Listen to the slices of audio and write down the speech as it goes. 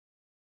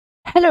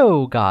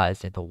Hello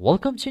guys and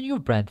welcome to a new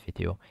brand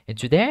video, and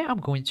today I'm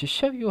going to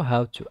show you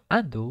how to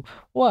undo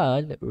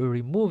while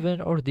removing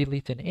or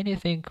deleting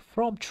anything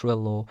from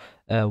Trello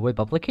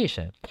web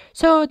application.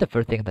 So the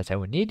first thing that I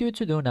will need you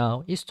to do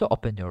now is to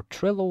open your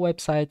Trello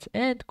website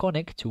and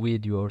connect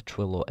with your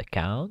Trello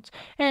account,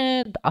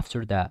 and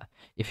after that,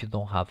 if you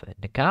don't have an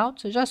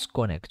account, just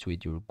connect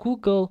with your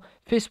Google,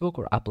 Facebook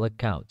or Apple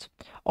account,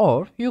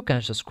 or you can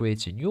just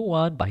create a new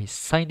one by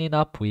signing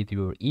up with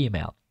your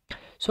email.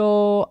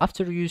 So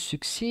after you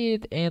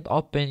succeed and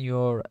open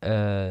your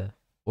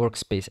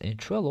workspace in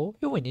Trello,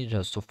 you will need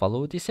just to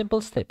follow these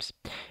simple steps.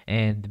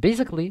 And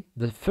basically,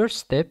 the first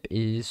step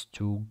is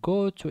to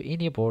go to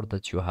any board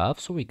that you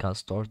have so we can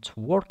start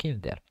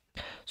working there.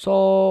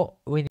 So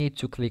we need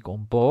to click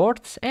on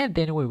boards and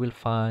then we will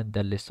find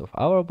the list of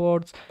our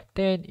boards.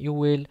 Then you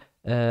will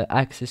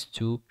access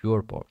to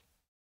your board.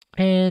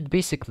 And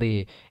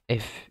basically,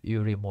 if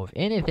you remove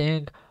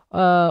anything,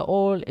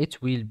 all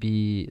it will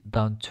be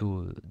done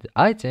to the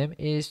item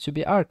is to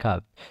be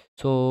archived.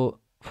 So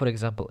for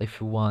example, if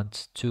you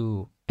want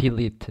to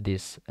delete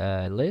this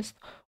list,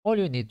 all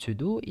you need to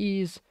do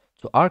is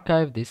to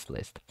archive this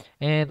list.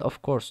 And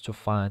of course, to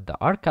find the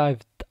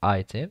archived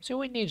items, you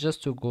will need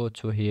just to go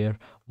to here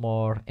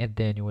more, and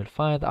then you will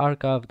find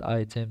archived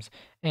items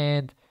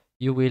and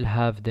you will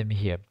have them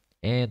here.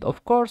 And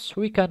of course,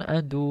 we can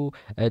undo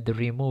the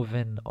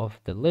removing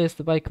of the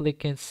list by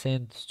clicking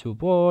send to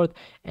board,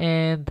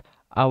 and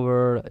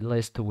our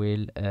list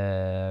will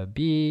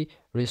be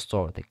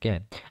restored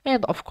again.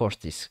 And of course,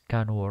 this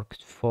can work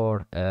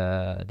for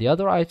the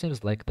other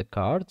items like the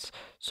cards.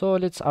 So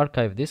let's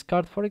archive this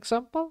card, for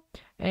example,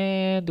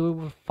 and we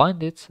will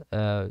find it.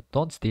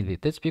 Don't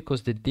delete it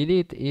because the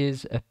delete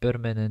is a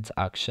permanent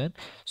action.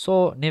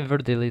 So never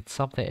delete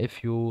something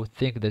if you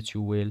think that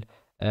you will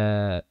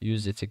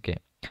use it again.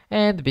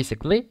 And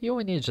basically you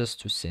will need just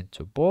to send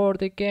to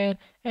board again,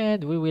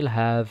 and we will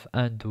have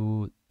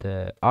undo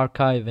the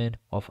archiving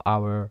of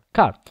our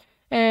card.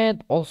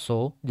 And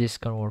also this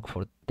can work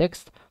for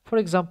text. For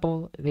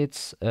example,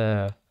 let's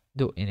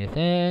do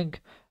anything,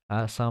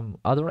 some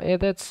other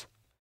edits.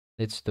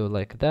 Let's do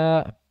like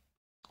that.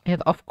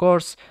 And of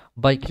course,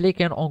 by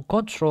clicking on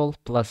Ctrl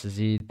plus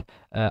Z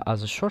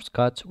as a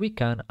shortcut, we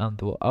can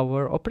undo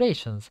our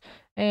operations.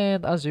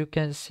 And as you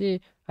can see,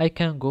 I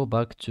can go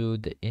back to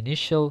the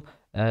initial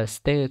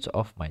state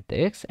of my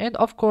text. And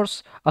of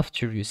course,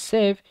 after you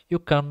save, you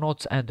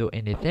cannot undo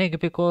anything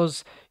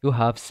because you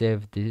have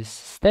saved this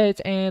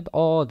state and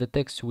all the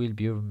text will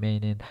be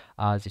remaining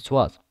as it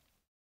was.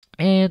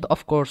 And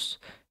of course,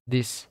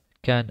 this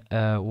can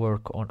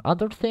work on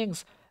other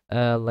things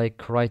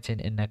like writing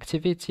an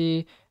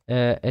activity,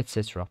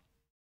 etc.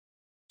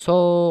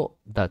 So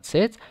that's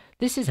it.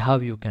 This is how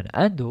you can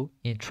undo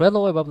in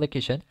Trello web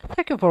application.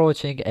 Thank you for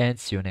watching and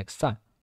see you next time.